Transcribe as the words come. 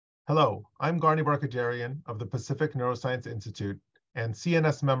Hello, I'm Gantwerker of the Pacific Neuroscience Institute and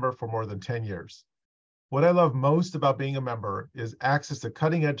CNS member for more than 10 years. What I love most about being a member is access to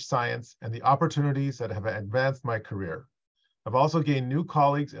cutting-edge science and the opportunities that have advanced my career. I've also gained new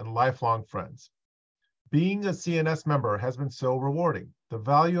colleagues and lifelong friends. Being a CNS member has been so rewarding. The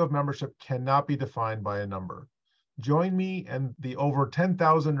value of membership cannot be defined by a number. Join me and the over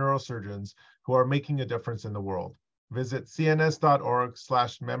 10,000 neurosurgeons who are making a difference in the world. Visit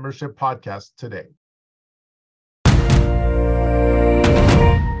cns.org/membership podcast today.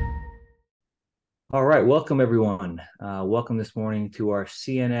 All right, welcome everyone. Welcome this morning to our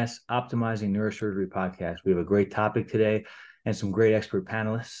CNS Optimizing Neurosurgery podcast. We have a great topic today and some great expert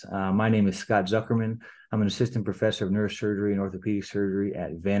panelists. My name is Scott Zuckerman. I'm an assistant professor of neurosurgery and orthopedic surgery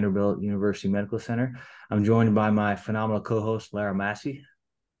at Vanderbilt University Medical Center. I'm joined by my phenomenal co-host, Lara Massey.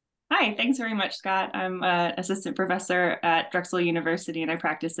 Hi, thanks very much, Scott. I'm an assistant professor at Drexel University, and I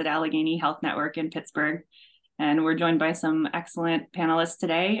practice at Allegheny Health Network in Pittsburgh. And we're joined by some excellent panelists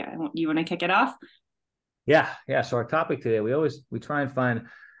today. You want to kick it off? Yeah. So our topic today, we try and find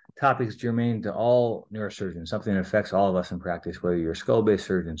topics germane to all neurosurgeons, something that affects all of us in practice, whether you're a skull-based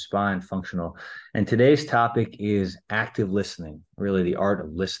surgeon, spine, functional. And today's topic is active listening, really the art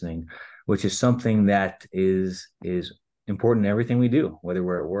of listening, which is something that is important in everything we do, whether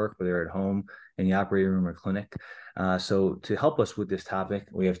we're at work, whether we're at home, in the operating room or clinic. So to help us with this topic,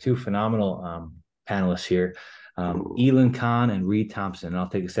 we have two phenomenal panelists here, Elyne Kahn and Reid Thompson. And I'll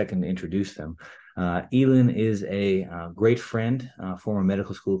take a second to introduce them. Elyne is a great friend, former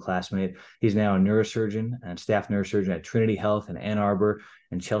medical school classmate. He's now a neurosurgeon and staff neurosurgeon at Trinity Health in Ann Arbor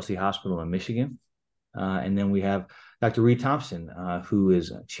and Chelsea Hospital in Michigan. And then we have Dr. Reid Thompson, who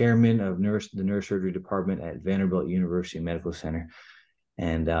is chairman of the neurosurgery department at Vanderbilt University Medical Center,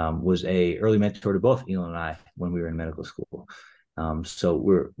 and was an early mentor to both Elyne and I when we were in medical school. So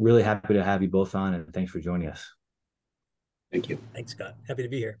we're really happy to have you both on, and thanks for joining us. Thank you. Thanks, Scott. Happy to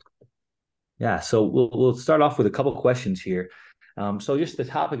be here. Yeah, so we'll start off with a couple of questions here. So just the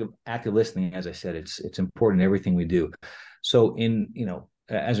topic of active listening, as I said, it's important in everything we do. So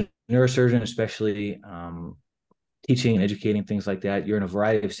as a neurosurgeon, especially teaching and educating, things like that, you're in a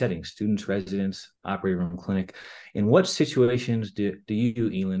variety of settings, students, residents, operating room, clinic. In what situations do you,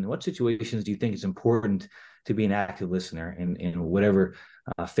 Elyne, what situations do you think it's important to be an active listener in whatever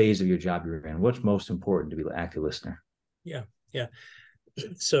phase of your job you're in? What's most important to be an active listener? Yeah.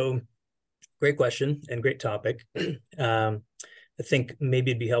 So great question and great topic. I think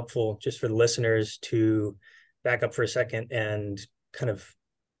maybe it'd be helpful just for the listeners to back up for a second and kind of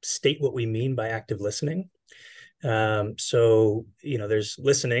state what we mean by active listening. So, there's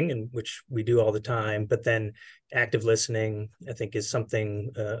listening, and which we do all the time, but then active listening, I think, is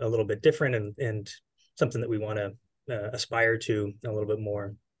something a little bit different and something that we want to aspire to a little bit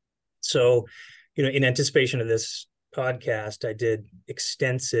more. So, in anticipation of this podcast, I did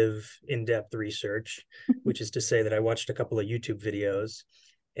extensive in-depth research, which is to say that I watched a couple of YouTube videos,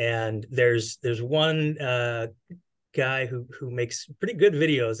 and there's one guy who makes pretty good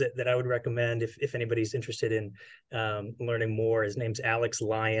videos that I would recommend if anybody's interested in learning more. His name's Alex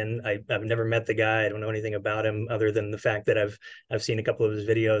Lyon. I've never met the guy. I don't know anything about him other than the fact that I've seen a couple of his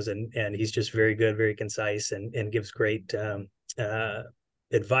videos, and he's just very good, very concise, and gives great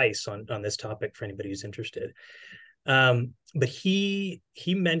advice on this topic for anybody who's interested. But he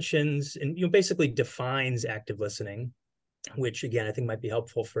mentions and basically defines active listening, which again I think might be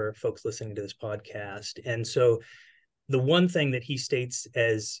helpful for folks listening to this podcast. And so the one thing that he states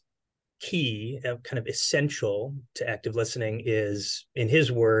as key, kind of essential to active listening is, in his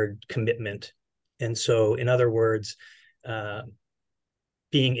word, commitment. And so, in other words,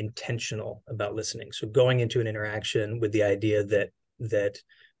 being intentional about listening. So going into an interaction with the idea that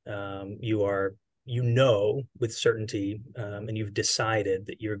you are, with certainty, and you've decided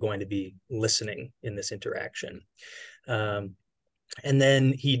that you're going to be listening in this interaction. And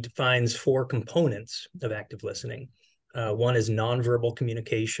then he defines 4 components of active listening. One is nonverbal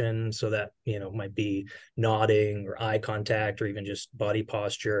communication, so that might be nodding or eye contact or even just body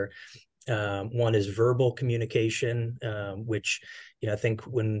posture. One is verbal communication, which I think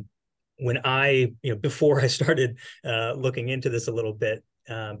when I before I started looking into this a little bit,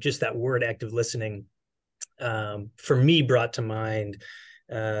 just that word active listening for me brought to mind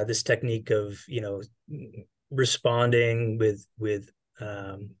this technique of responding with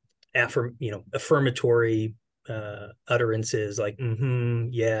affirmatory utterances like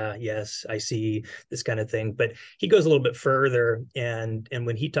yeah, yes, I see, this kind of thing. But he goes a little bit further, and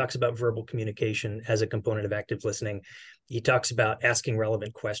when he talks about verbal communication as a component of active listening, he talks about asking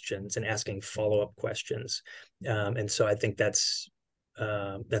relevant questions and asking follow-up questions. And so I think that's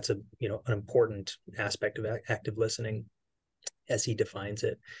that's an important aspect of active listening as he defines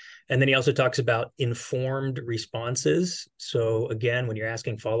it. And then he also talks about informed responses. So again, when you're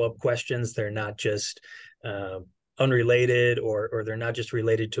asking follow-up questions, they're not just unrelated, or they're not just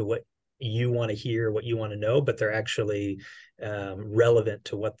related to what you want to hear, what you want to know, but they're actually relevant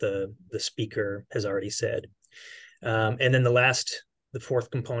to what the speaker has already said. And then the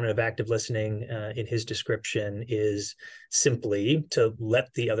fourth component of active listening in his description is simply to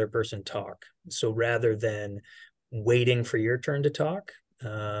let the other person talk. So rather than waiting for your turn to talk,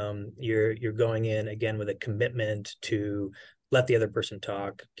 you're going in again with a commitment to let the other person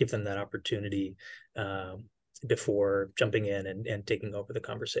talk, give them that opportunity before jumping in and taking over the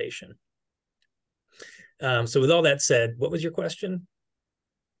conversation. So with all that said, what was your question?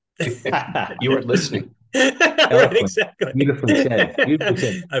 You weren't listening. Right, exactly. Beautifully said. Beautifully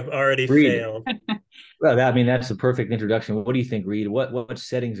said. I've already Reid. failed. Well, I mean, that's a perfect introduction. What do you think, Reid? What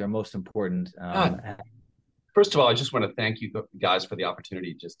settings are most important? First of all, I just want to thank you guys for the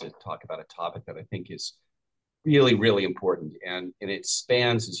opportunity just to talk about a topic that I think is really, really important. And it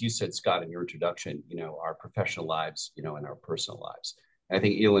spans, as you said, Scott, in your introduction, our professional lives, and our personal lives. And I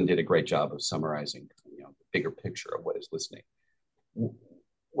think Elyne did a great job of summarizing, the bigger picture of what is listening.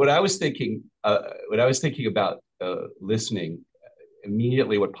 What I was thinking about listening,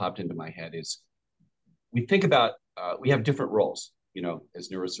 immediately what popped into my head is we think about, we have different roles, as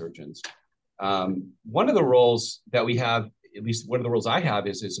neurosurgeons. One of the roles that we have, at least one of the roles I have,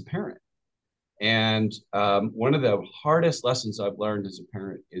 is as a parent. And one of the hardest lessons I've learned as a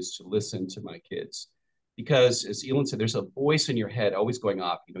parent is to listen to my kids. Because as Elyne said, there's a voice in your head always going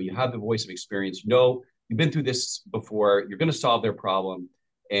off. You have the voice of experience. You've been through this before. You're going to solve their problem,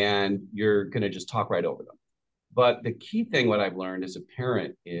 and you're going to just talk right over them. But the key thing, what I've learned as a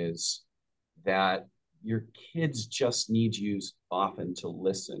parent, is that your kids just need you often to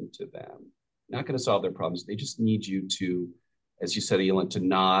listen to them. Not going to solve their problems. They just need you to, as you said, Elyne, to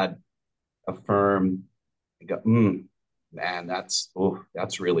nod, affirm, and go, man, that's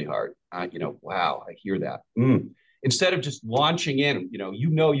really hard. Wow, I hear that. Instead of just launching in,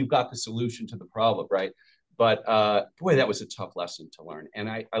 you've got the solution to the problem, right? But boy, that was a tough lesson to learn. And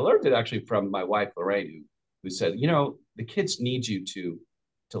I learned it actually from my wife, Lorraine, who said, the kids need you to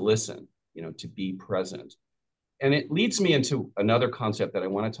listen, to be present. And it leads me into another concept that I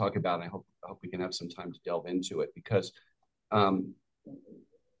want to talk about, and I hope we can have some time to delve into it, because a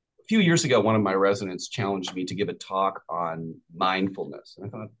few years ago, one of my residents challenged me to give a talk on mindfulness. And I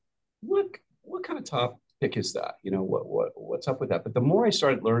thought, what kind of topic is that? What's up with that? But the more I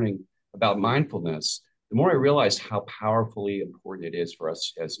started learning about mindfulness, the more I realized how powerfully important it is for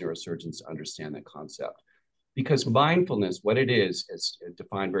us as neurosurgeons to understand that concept. Because mindfulness, what it is, as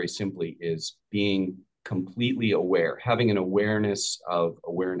defined very simply, is being completely aware, having an awareness of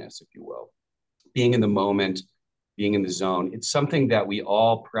awareness, if you will, being in the moment, being in the zone. It's something that we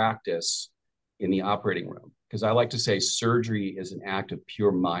all practice in the operating room, because I like to say surgery is an act of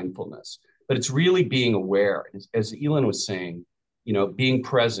pure mindfulness, but it's really being aware. As Elyne was saying, being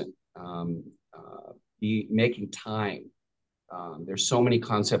present, making time. There's so many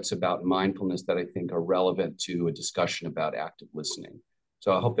concepts about mindfulness that I think are relevant to a discussion about active listening.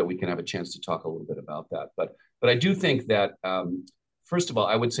 So I hope that we can have a chance to talk a little bit about that. But I do think that, first of all,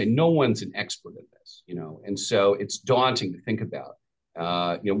 I would say no one's an expert in this, and so it's daunting to think about,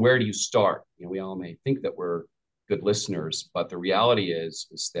 where do you start? We all may think that we're good listeners, but the reality is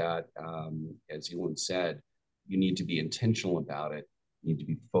that, as Elyne said, you need to be intentional about it. You need to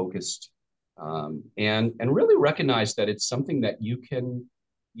be focused, and really recognize that it's something that you can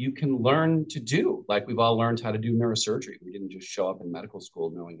learn to do. Like we've all learned how to do neurosurgery. We didn't just show up in medical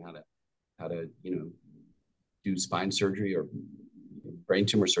school knowing how to do spine surgery or brain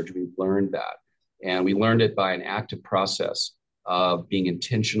tumor surgery. We've learned that, and we learned it by an active process of being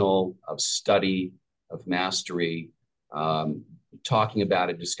intentional, of study, of mastery, talking about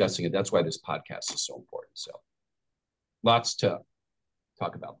it, discussing it. That's why this podcast is so important. So lots to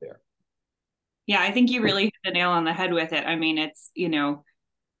talk about there. Yeah, I think you really hit the nail on the head with it. I mean, it's,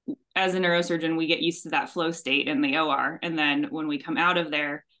 as a neurosurgeon, we get used to that flow state in the OR. And then when we come out of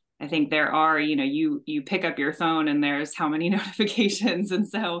there, I think there are, you pick up your phone and there's how many notifications. And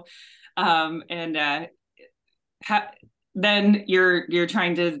so, then you're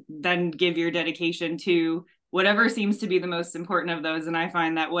trying to then give your dedication to whatever seems to be the most important of those. And I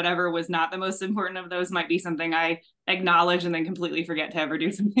find that whatever was not the most important of those might be something I acknowledge and then completely forget to ever do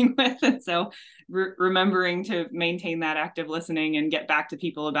something with. And so remembering to maintain that active listening and get back to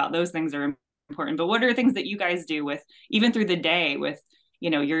people about those things are important. But what are things that you guys do with, even through the day, with,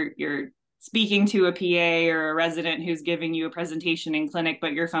 your speaking to a PA or a resident who's giving you a presentation in clinic,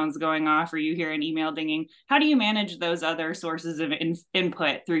 but your phone's going off or you hear an email dinging. How do you manage those other sources of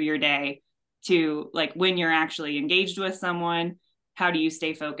input through your day to, like, when you're actually engaged with someone? How do you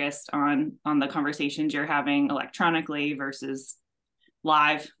stay focused on the conversations you're having electronically versus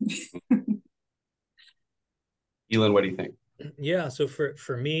live? Elyne, what do you think? Yeah, so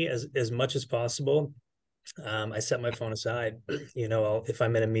for me, as much as possible, I set my phone aside. If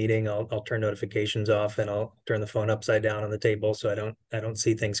I'm in a meeting, I'll turn notifications off, and I'll turn the phone upside down on the table so I don't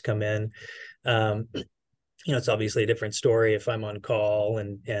see things come in. It's obviously a different story if I'm on call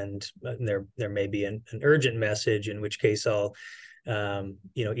and there may be an urgent message, in which case I'll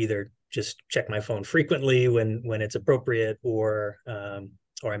either just check my phone frequently when it's appropriate, or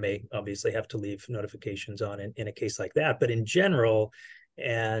I may obviously have to leave notifications on in a case like that. But in general,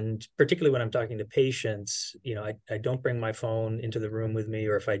 and particularly when I'm talking to patients, I don't bring my phone into the room with me,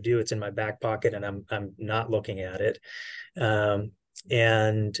 or if I do, it's in my back pocket and I'm not looking at it.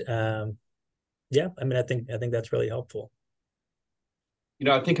 Yeah, I mean, I think that's really helpful.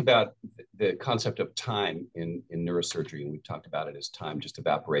 I think about the concept of time in neurosurgery, and we've talked about it as time just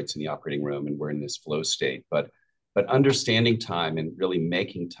evaporates in the operating room and we're in this flow state. But understanding time and really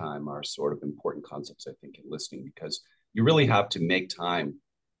making time are sort of important concepts, I think, in listening, because you really have to make time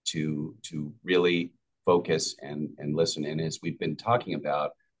to really focus and listen. And as we've been talking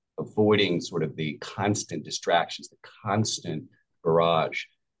about, avoiding sort of the constant distractions, the constant barrage,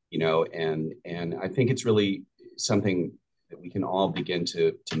 and I think it's really something that we can all begin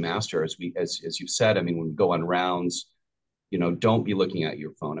to master as you've said. I mean, when we go on rounds, don't be looking at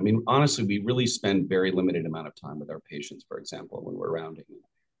your phone. I mean, honestly, we really spend very limited amount of time with our patients, for example, when we're rounding.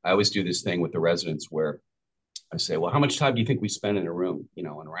 I always do this thing with the residents where I say, well, how much time do you think we spend in a room, in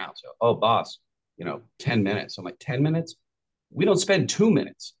a round? So, oh, boss, 10 minutes. I'm like, 10 minutes? We don't spend 2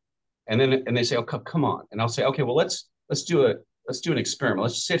 minutes. And they say, oh, come on. And I'll say, okay, well, let's do an experiment.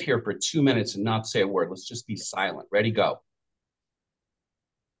 Let's sit here for 2 minutes and not say a word. Let's just be silent. Ready, go.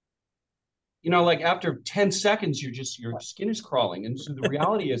 Like after 10 seconds, your skin is crawling. And so the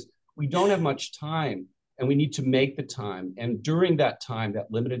reality is we don't have much time, and we need to make the time. And during that time,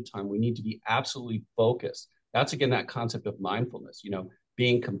 that limited time, we need to be absolutely focused. That's, again, that concept of mindfulness,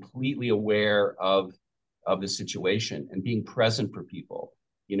 being completely aware of the situation and being present for people,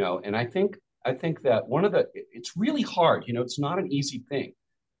 and I think that it's really hard, it's not an easy thing.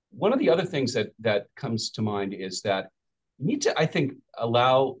 One of the other things that comes to mind is that you need to, I think,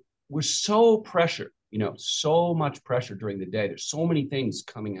 we're so pressured, so much pressure during the day. There's so many things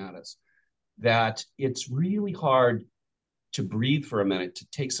coming at us that it's really hard to breathe for a minute, to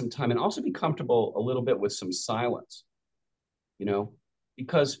take some time, and also be comfortable a little bit with some silence,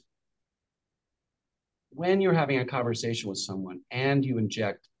 because when you're having a conversation with someone and you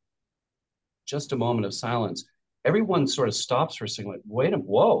inject just a moment of silence, everyone sort of stops for a second, like, wait a minute,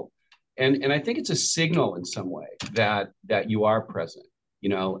 whoa. And I think it's a signal in some way that you are present,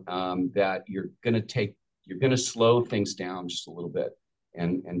 that you're going to slow things down just a little bit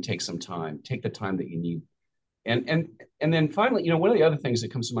and take some time, take the time that you need. And then finally, one of the other things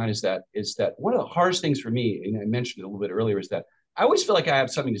that comes to mind is that one of the hardest things for me, and I mentioned it a little bit earlier, is that I always feel like I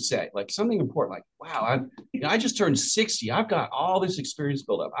have something to say, like something important, like, wow, I just turned 60. I've got all this experience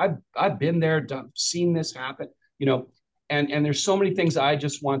built up. I've been there, seen this happen, and there's so many things I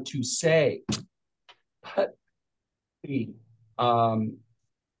just want to say, but you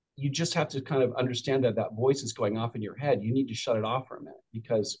just have to kind of understand that voice is going off in your head. You need to shut it off for a minute,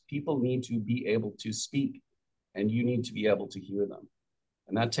 because people need to be able to speak, and you need to be able to hear them.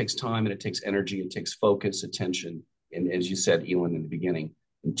 And that takes time, and it takes energy, it takes focus, attention, and, as you said, Elyne, in the beginning,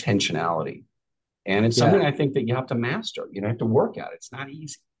 intentionality. And it's something I think that you have to master. You have to work at it. It's not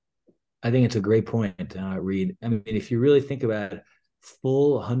easy. I think it's a great point, Reid. I mean, if you really think about it,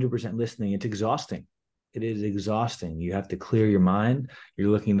 full 100% listening, it's exhausting. It is exhausting. You have to clear your mind.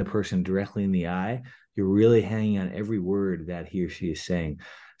 You're looking the person directly in the eye. You're really hanging on every word that he or she is saying.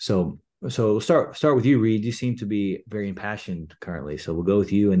 So start with you, Reid. You seem to be very impassioned currently. So we'll go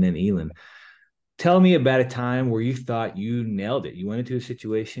with you and then Elyne. Tell me about a time where you thought you nailed it. You went into a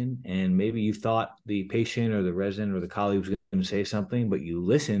situation and maybe you thought the patient or the resident or the colleague was going to say something, but you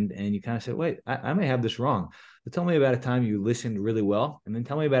listened and you kind of said, wait, I may have this wrong. But tell me about a time you listened really well. And then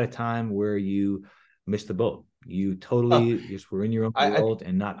tell me about a time where you missed the boat. You totally just were in your own world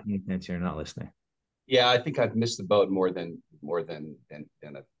and not paying attention or not listening. Yeah, I think I've missed the boat more than hit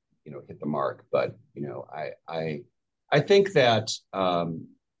the mark. But I think that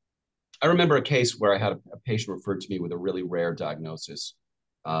I remember a case where I had a patient referred to me with a really rare diagnosis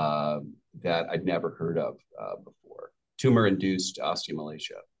that I'd never heard of before: tumor-induced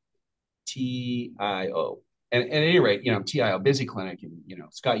osteomalacia. TIO. And at any rate, TIO, busy clinic, and,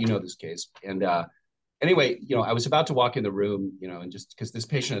 Scott, this case. And anyway, I was about to walk in the room, and just because this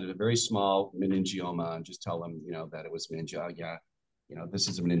patient had a very small meningioma, and just tell them, that it was meningioma. Yeah, this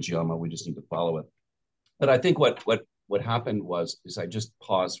is a meningioma. We just need to follow it. But I think what happened is I just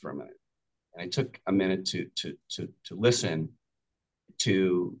paused for a minute, and I took a minute to listen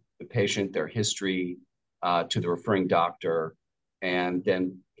to the patient, their history, to the referring doctor, and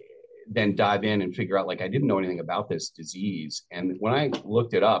then dive in and figure out, like, I didn't know anything about this disease. And when I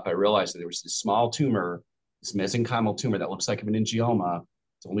looked it up, I realized that there was this small tumor, this mesenchymal tumor that looks like a meningioma.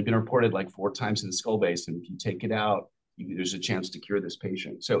 It's only been reported like 4 times in the skull base. And if you take it out, there's a chance to cure this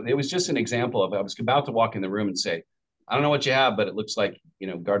patient. So it was just an example of, I was about to walk in the room and say, I don't know what you have, but it looks like,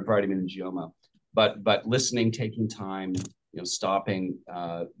 garden variety meningioma. But listening, taking time, stopping,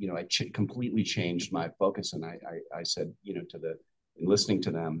 I completely changed my focus. And I said, in listening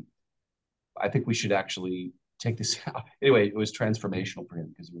to them, I think we should actually take this out. Anyway, it was transformational for him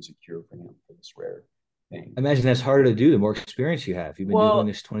because it was a cure for him for this rare thing. I imagine that's harder to do the more experience you have. You've been doing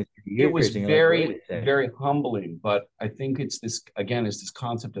this 23 years. It was very humbling, but I think it's this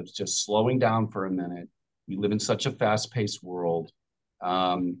concept of just slowing down for a minute. We live in such a fast-paced world.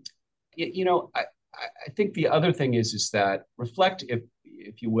 I think the other thing is that reflect,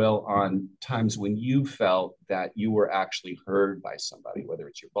 if you will, on times when you felt that you were actually heard by somebody, whether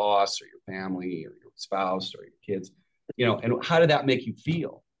it's your boss or your family or your spouse or your kids, and how did that make you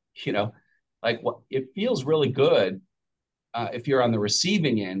feel? Like, it feels really good if you're on the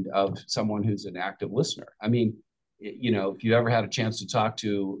receiving end of someone who's an active listener. I mean, if you ever had a chance to talk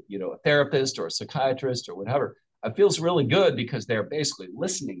to, a therapist or a psychiatrist or whatever, it feels really good because they're basically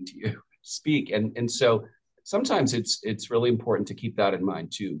listening to you speak. And so sometimes it's really important to keep that in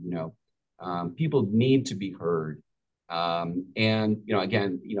mind too. People need to be heard. And,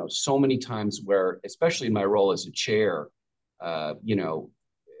 again, so many times where, especially in my role as a chair, I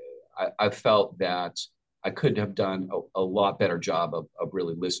felt that I could have done a lot better job of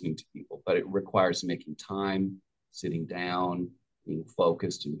really listening to people, but it requires making time, sitting down, being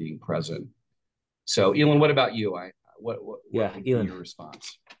focused, and being present. So, Elyne, what about you? What would be your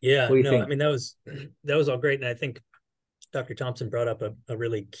response? Yeah, no, I mean, that was all great. And I think Dr. Thompson brought up a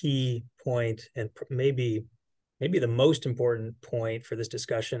really key point, and maybe the most important point for this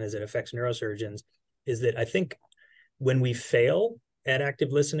discussion as it affects neurosurgeons, is that I think when we fail at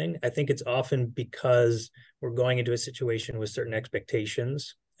active listening, I think it's often because we're going into a situation with certain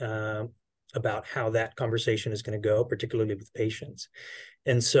expectations about how that conversation is going to go, particularly with patients.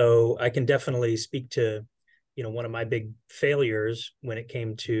 And so I can definitely speak to, one of my big failures when it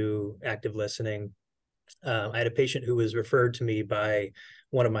came to active listening. I had a patient who was referred to me by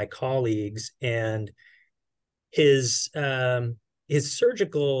one of my colleagues, and his surgical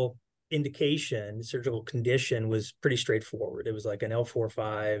surgical condition was pretty straightforward. It was like an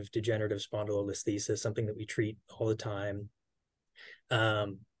L4-5 degenerative spondylolisthesis, something that we treat all the time.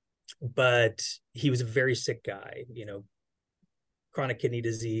 But he was a very sick guy, chronic kidney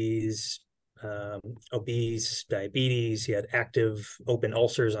disease, obese, diabetes. He had active open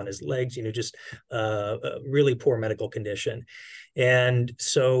ulcers on his legs, just a really poor medical condition. And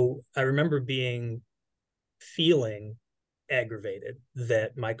so I remember feeling aggravated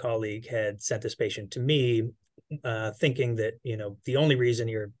that my colleague had sent this patient to me, thinking that, the only reason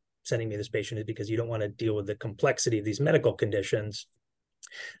you're sending me this patient is because you don't want to deal with the complexity of these medical conditions.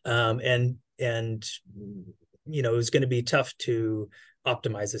 And it was going to be tough to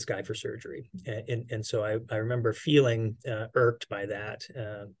optimize this guy for surgery. And so I remember feeling irked by that.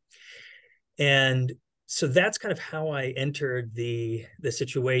 And so that's kind of how I entered the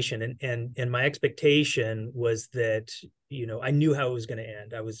situation. And my expectation was that, I knew how it was going to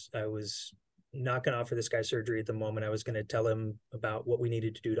end. I was not going to offer this guy surgery at the moment. I was going to tell him about what we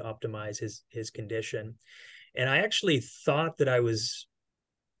needed to do to optimize his condition. And I actually thought that I was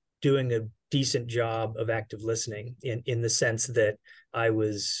doing a decent job of active listening in the sense that I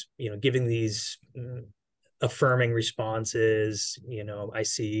was, giving these affirming responses, I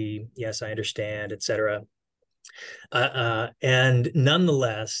see, yes, I understand, et cetera. And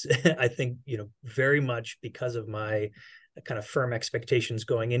nonetheless, I think, very much because of my kind of firm expectations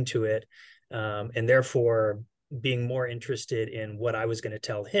going into it, and therefore being more interested in what I was going to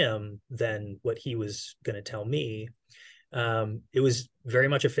tell him than what he was going to tell me, it was very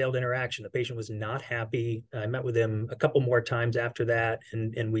much a failed interaction. The patient was not happy. I met with him a couple more times after that,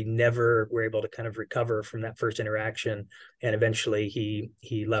 and we never were able to kind of recover from that first interaction. And eventually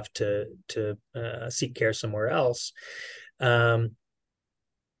he left to seek care somewhere else.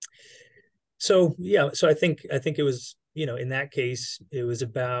 So I think it was in that case, it was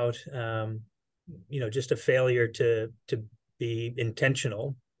about, just a failure to be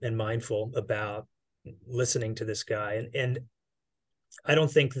intentional and mindful about listening to this guy. And I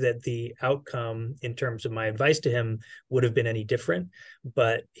don't think that the outcome in terms of my advice to him would have been any different,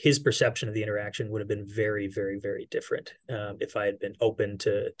 but his perception of the interaction would have been very, very, very different if I had been open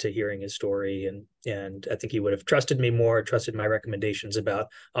to hearing his story. And I think he would have trusted me more, trusted my recommendations about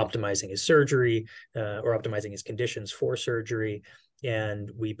optimizing his surgery or optimizing his conditions for surgery.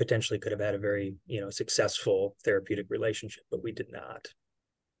 And we potentially could have had a very, successful therapeutic relationship, but we did not.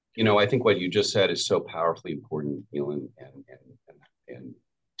 I think what you just said is so powerfully important, Elyne, and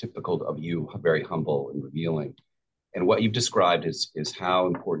typical of you, very humble and revealing. And what you've described is how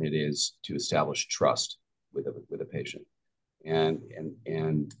important it is to establish trust with a patient, and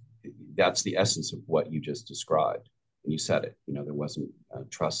that's the essence of what you just described. And you said it. There wasn't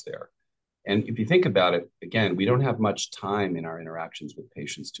trust there. And if you think about it, again, we don't have much time in our interactions with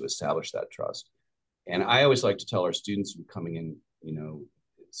patients to establish that trust. And I always like to tell our students who are coming in,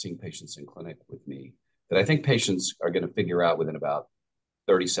 seeing patients in clinic with me, that I think patients are going to figure out within about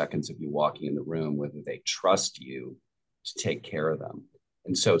 30 seconds of you walking in the room whether they trust you to take care of them.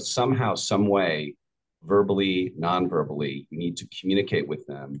 And so somehow, some way, verbally, non-verbally, you need to communicate with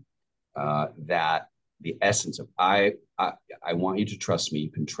them that the essence of I want you to trust me.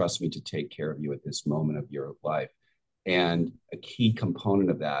 You can trust me to take care of you at this moment of your life. And a key component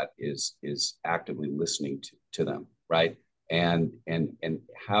of that is actively listening to them, right? And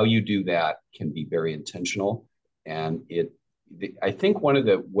how you do that can be very intentional. And I think one of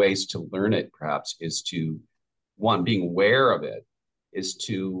the ways to learn it perhaps is to, one, being aware of it, is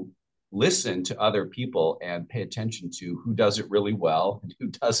to listen to other people and pay attention to who does it really well and who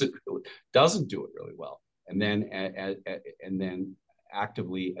doesn't do it really well, and then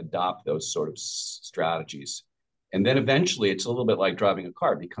actively adopt those sort of strategies. And then eventually, it's a little bit like driving a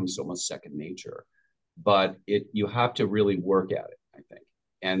car; it becomes almost second nature. But you have to really work at it, I think.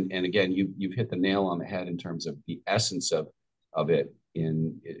 And again, you've hit the nail on the head in terms of the essence of it.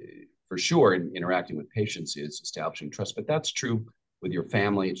 For sure, in interacting with patients is establishing trust. But that's true with your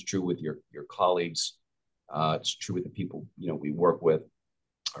family. It's true with your colleagues. It's true with the people we work with,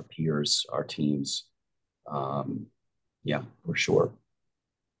 our peers, our teams. Yeah, for sure.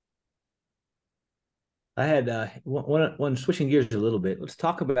 I had one switching gears a little bit. Let's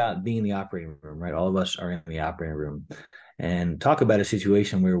talk about being in the operating room, right? All of us are in the operating room, and talk about a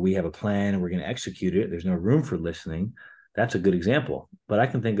situation where we have a plan and we're going to execute it. There's no room for listening. That's a good example. But I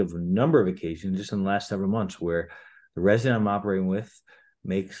can think of a number of occasions just in the last several months where the resident I'm operating with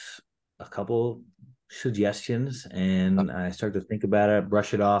makes a couple suggestions, and I start to think about it,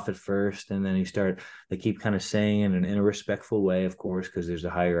 brush it off at first, and then they keep kind of saying it in a respectful way, of course, because there's a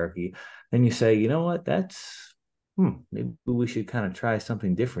hierarchy. Then you say, you know what, maybe we should kind of try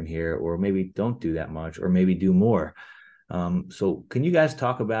something different here, or maybe don't do that much, or maybe do more. So can you guys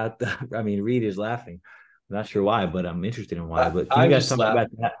talk about I mean, Reid is laughing. I'm not sure why, but I'm interested in why. But can you guys talk about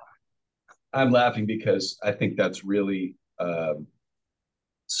that? I'm laughing because I think that's really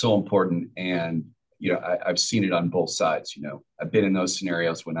so important. And, I've seen it on both sides. I've been in those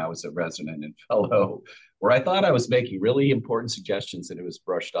scenarios when I was a resident and fellow where I thought I was making really important suggestions and it was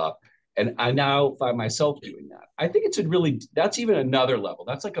brushed off. And I now find myself doing that. I think that's even another level.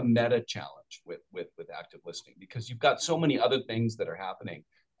 That's like a meta challenge with active listening, because you've got so many other things that are happening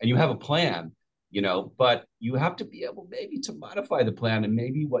and you have a plan, but you have to be able maybe to modify the plan. And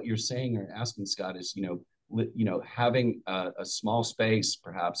maybe what you're saying or asking, Scott, is, having a small space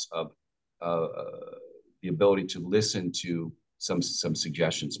perhaps of the ability to listen to some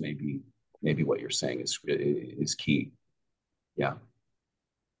suggestions. Maybe what you're saying is key. Yeah.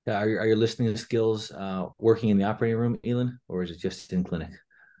 Are your listening skills working in the operating room, Elyne, or is it just in clinic?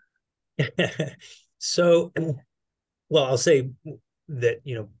 So, well, I'll say that,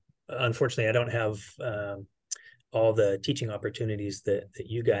 unfortunately, I don't have all the teaching opportunities that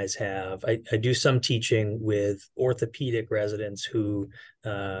you guys have. I do some teaching with orthopedic residents who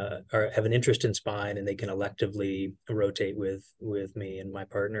have an interest in spine, and they can electively rotate with me and my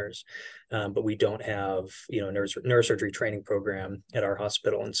partners. But we don't have, a neurosurgery training program at our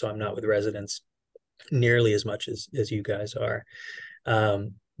hospital. And so I'm not with residents nearly as much as you guys are.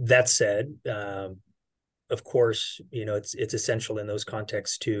 That said, of course, it's essential in those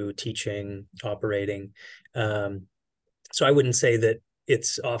contexts to teaching, operating. So I wouldn't say that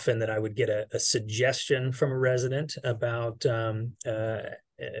it's often that I would get a suggestion from a resident about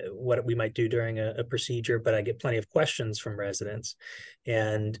what we might do during a procedure, but I get plenty of questions from residents.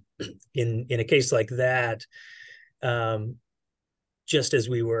 And in a case like that, just as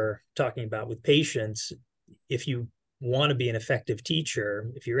we were talking about with patients, if you want to be an effective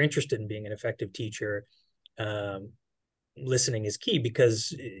teacher, if you're interested in being an effective teacher, listening is key,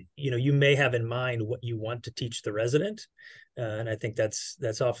 because you may have in mind what you want to teach the resident, and I think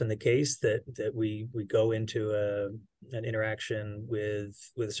that's often the case, that we go into an interaction with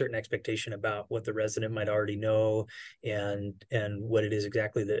a certain expectation about what the resident might already know, and what it is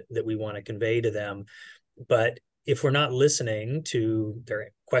exactly that we want to convey to them. But if we're not listening to their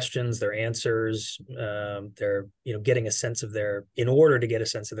questions, their answers, their getting a sense of in order to get a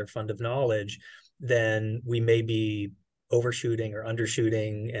sense of their fund of knowledge, then we may be overshooting or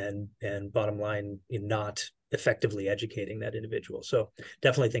undershooting, and bottom line, not effectively educating that individual. So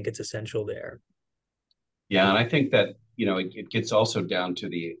definitely think it's essential there. Yeah, and I think that it gets also down to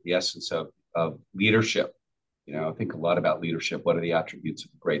the essence of leadership. I think a lot about leadership. What are the attributes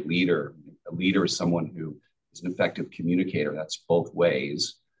of a great leader? A leader is someone who is an effective communicator. That's both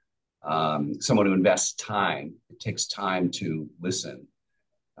ways. Someone who invests time. It takes time to listen.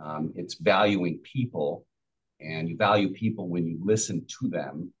 It's valuing people. And you value people when you listen to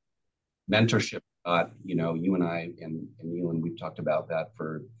them. Mentorship, you and I and Elyne, we've talked about that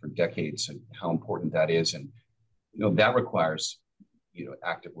for decades, and how important that is. And, that requires,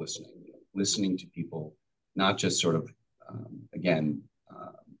 active listening to people, not just sort of,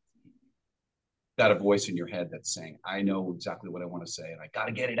 got a voice in your head that's saying, I know exactly what I want to say, and I got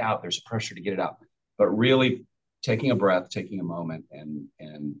to get it out. There's a pressure to get it out. But really taking a breath, taking a moment,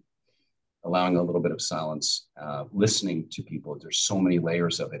 and allowing a little bit of silence, listening to people. There's so many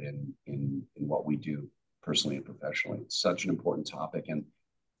layers of it in what we do personally and professionally. It's such an important topic. And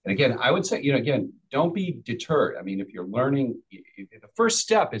again, I would say, don't be deterred. I mean, if you're learning, the first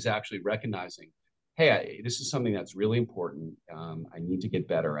step is actually recognizing, hey, this is something that's really important. I need to get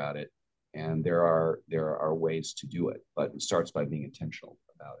better at it. And there are ways to do it, but it starts by being intentional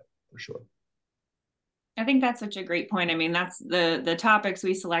about it, for sure. I think that's such a great point. I mean, that's the topics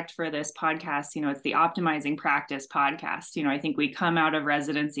we select for this podcast. It's the Optimizing Practice podcast. I think we come out of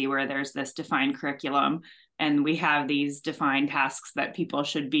residency where there's this defined curriculum, and we have these defined tasks that people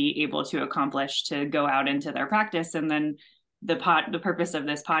should be able to accomplish to go out into their practice. And then the purpose of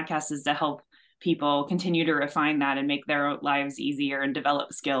this podcast is to help people continue to refine that and make their lives easier and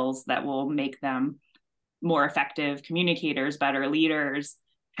develop skills that will make them more effective communicators, better leaders,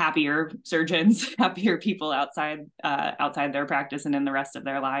 happier surgeons, happier people outside their practice and in the rest of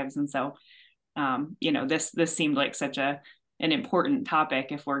their lives. And so, this seemed like such an important topic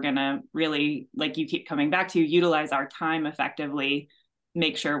if we're going to really, like you keep coming back to, utilize our time effectively,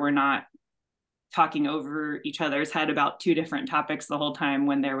 make sure we're not talking over each other's head about two different topics the whole time,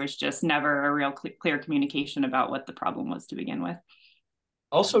 when there was just never a real clear communication about what the problem was to begin with.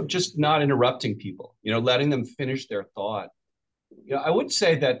 Also, just not interrupting people, letting them finish their thought. I would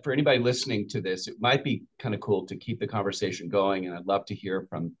say that for anybody listening to this, it might be kind of cool to keep the conversation going. And I'd love to hear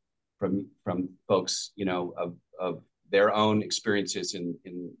from folks, of their own experiences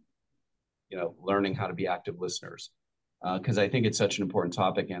in learning how to be active listeners. Because I think it's such an important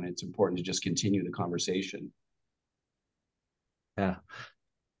topic, and it's important to just continue the conversation. Yeah.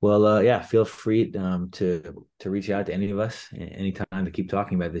 Well, feel free to reach out to any of us anytime to keep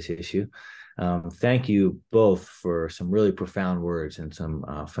talking about this issue. Thank you both for some really profound words and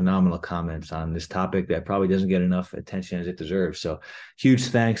some phenomenal comments on this topic that probably doesn't get enough attention as it deserves. So huge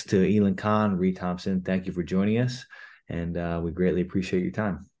thanks to Elyne Kahn, Reid Thompson. Thank you for joining us, and we greatly appreciate your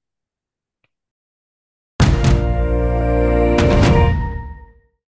time.